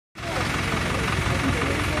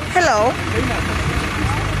Hello.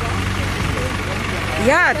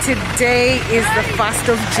 Yeah, today is the 1st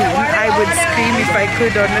of June. I would scream if I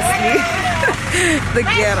could, honestly. The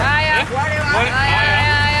Gera.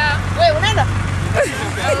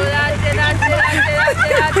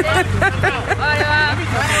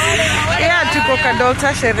 Yeah, tuko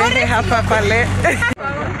Kadolta sherehe hapa pale.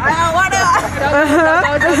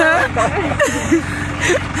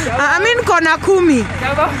 I'm in kona 10.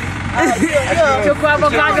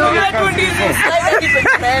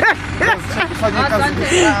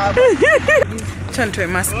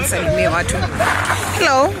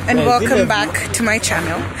 Hello and welcome back to my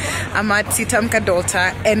channel. I'm at Sitam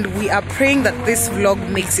Kadolta and we are praying that this vlog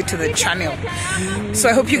makes it to the channel. So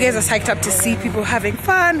I hope you guys are psyched up to see people having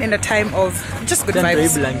fun in a time of just good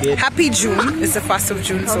vibes. Happy June. It's the 1st of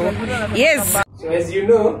June, so yes. So as you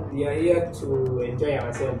know, we are here to enjoy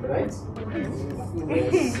ourselves, right?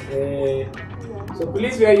 Yes. So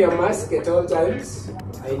please wear your mask at all times.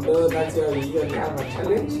 I know that's where we usually have a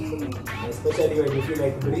challenge, especially when you feel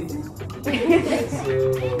like breathing. So,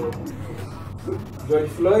 George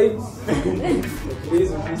Floyd,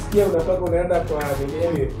 please ukisikia unataka unaenda kwa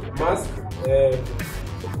nini mask,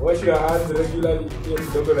 wash your hands regularly,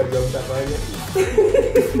 kidogo na jambo utafanya.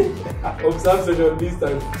 Observe social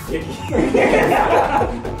distance.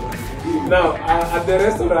 Now, at the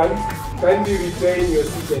restaurant, kindly retain your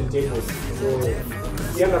seat and tables. So,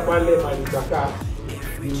 ukienda pale mahali utakaa,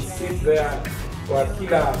 you sit there for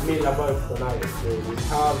kila meal ambayo tuko nayo. So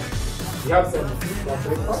we have some food for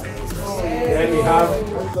breakfast. Then we have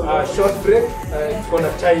a short break. Tuko na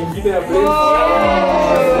chai ingine ya break.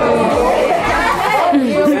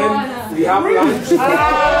 Then we have lunch.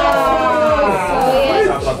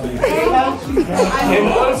 And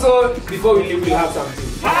also, before we leave, we'll have something.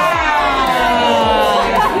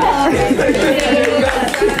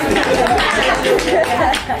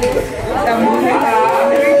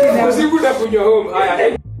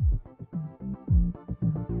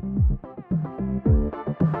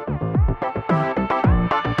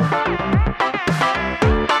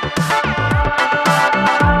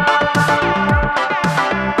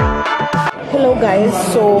 Hello guys,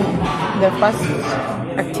 so the first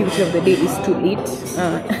activity of the day is to eat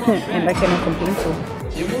and I cannot complain. So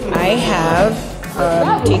I have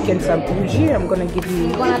taken some uji. I'm gonna give you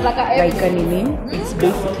like a name. It's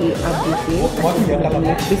basically a buffet.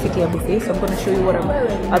 Basically a buffet. So I'm gonna show you what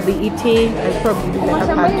I'll be eating. I'll probably do like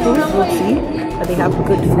a part 2. We'll see. But they have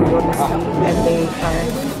good food honestly, and they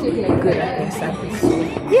are good at their service. So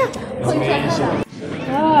yeah.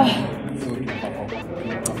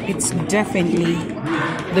 It's definitely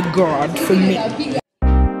the god for me.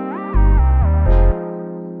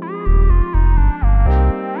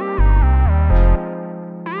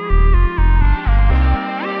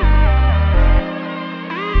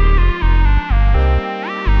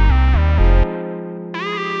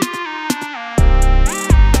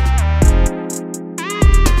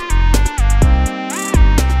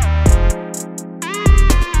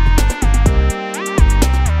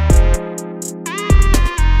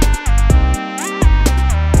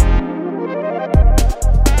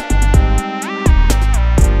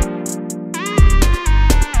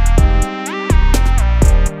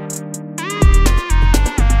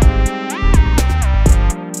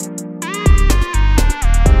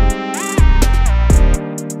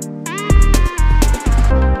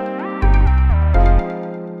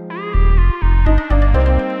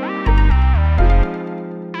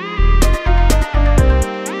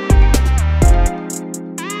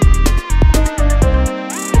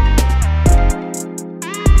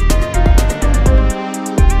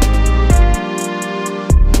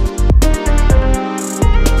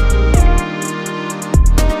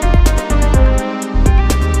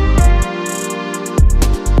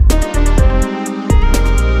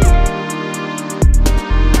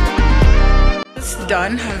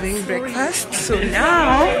 Done having breakfast, so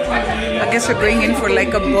now I guess we're going in for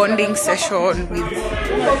like a bonding session with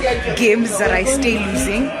games that I stay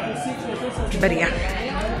losing, but yeah,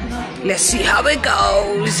 let's see how it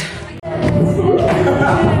goes.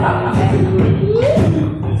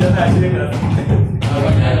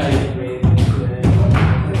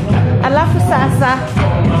 Alafu sasa,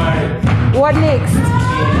 what next?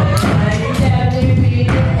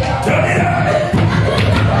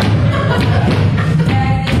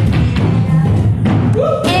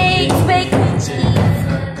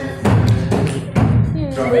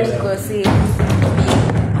 Go see.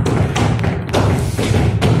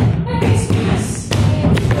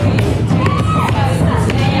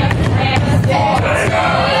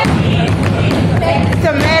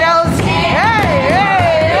 Tomatoes. Hey, hey, hey.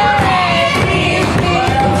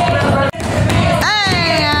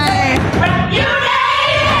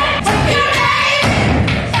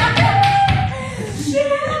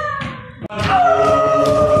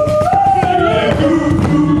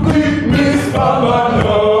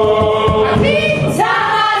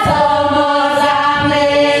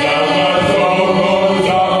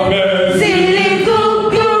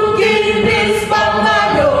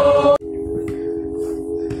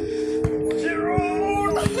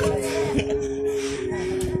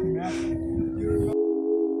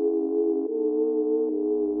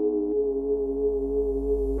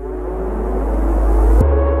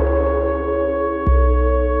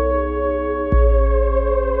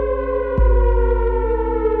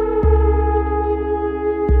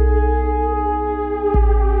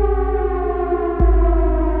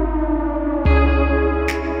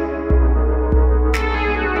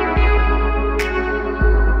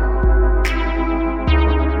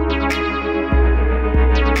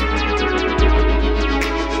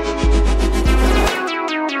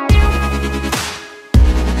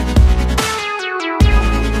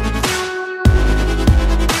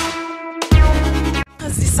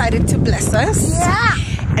 Decided to bless us,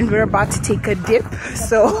 and we're about to take a dip,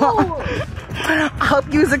 so I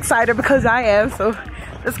hope you're excited because I am, so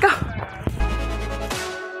let's go.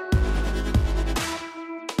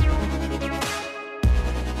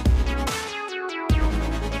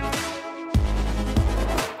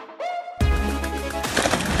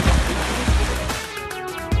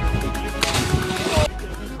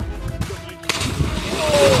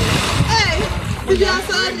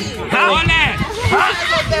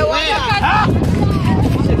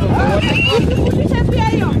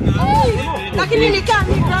 Lakini ni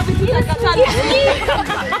kama gravity takatana.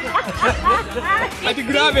 Ati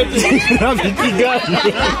gravity. Gravity gani?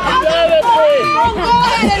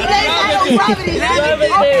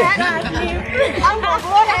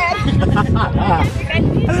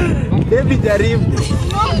 Baby jaribu.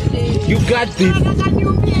 You got this.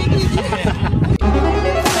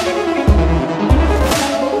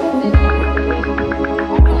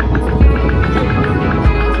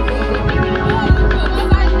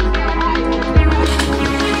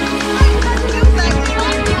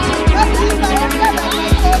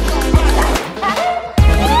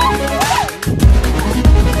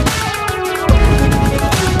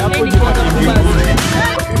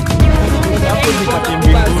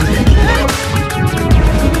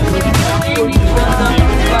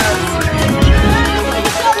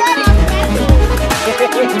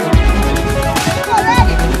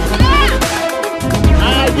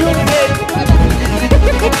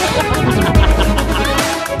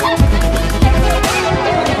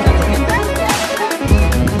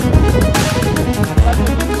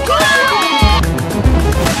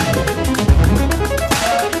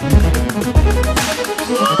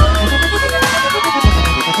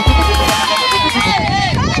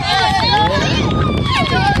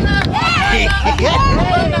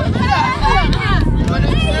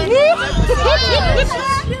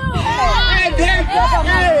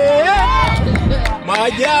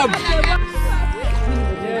 Maajabu.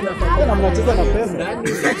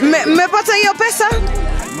 Mmepata hiyo pesa?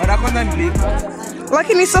 Mara kwanza nilipa.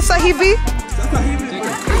 Lakini sasa hivi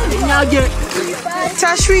Nyaje.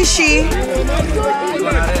 tashwishi.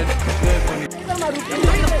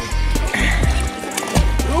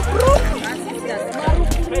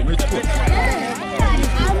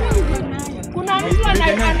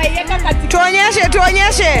 Tuonyeshe,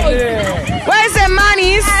 tuonyeshe. Where's the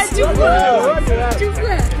monies?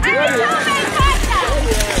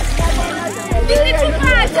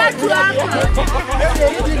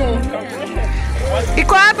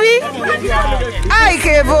 Iko wapi? Ai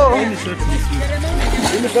Kevo.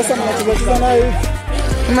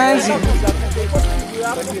 Imagine.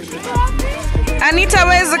 Anita,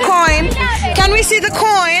 where's the coin? Can we see the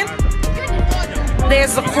coin?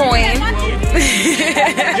 There's the coin.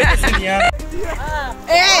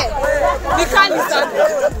 Eh, we can't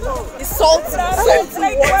it's salty,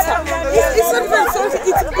 salty water. It's not even salty,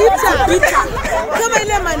 it's bitter. Come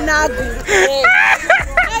ile managu.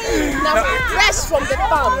 Now fresh from the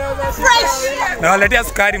farm. Fresh. Na waletea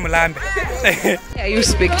sukari mlambe. Are you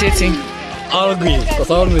spectating? Algae, kwa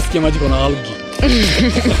sababu nimesikia maji kuna algae.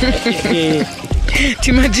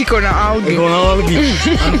 Timaji kona algae. Kuna algae.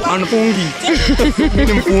 Anfungi.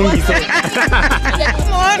 Ni mfungi sasa.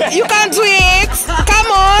 Come on, you can do it.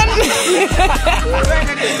 Come on.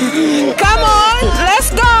 Come on,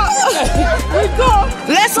 let's go. We go.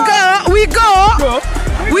 Let's go. We go.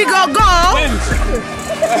 We go go.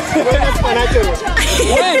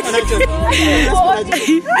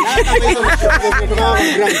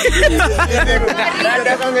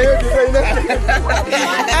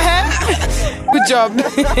 Good job.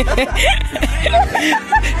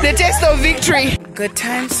 The taste of victory. Good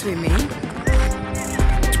time swimming.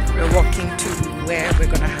 We're walking to where we're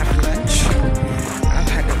gonna have lunch. I've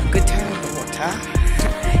had a good time in the water,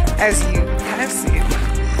 as you have seen.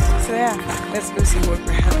 So yeah, let's go see what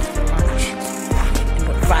we're having for lunch and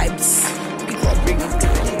what vibes people are bringing to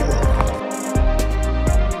the table.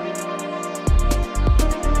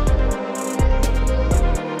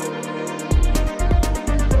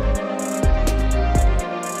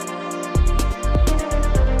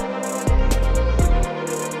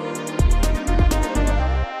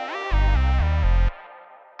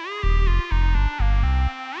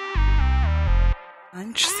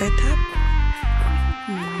 Lunch setup.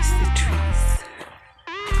 Nice the trees.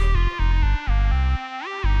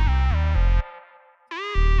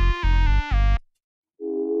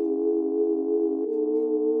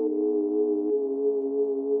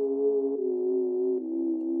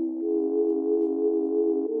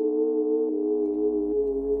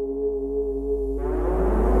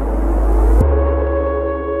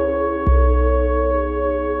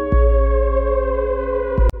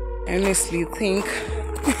 I honestly think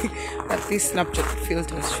that these Snapchat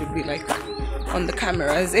filters should be like on the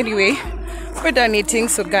cameras. Anyway, we're done eating,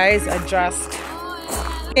 so guys are just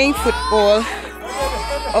playing football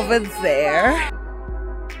over there.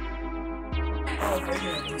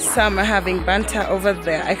 Some are having banter over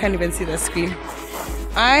there. I can't even see the screen.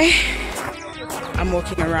 I am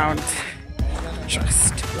walking around,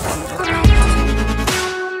 just walking around.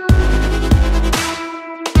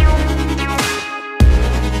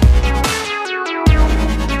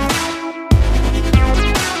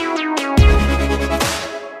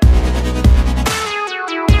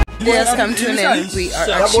 Day has come to an end. We are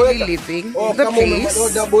actually leaving the place.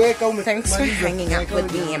 Thanks for hanging out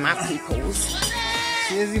with me and my peoples.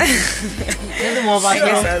 I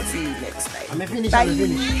guess I'll see you next time. Bye.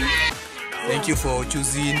 Thank you for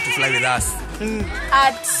choosing to fly with us.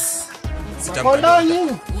 At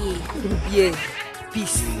Yeah.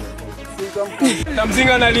 Peace.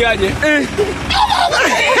 Tamzinga naliaje?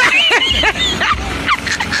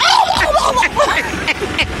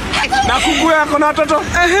 Na kuku yako na watoto?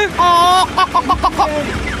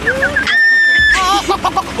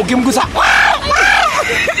 Ukimgusa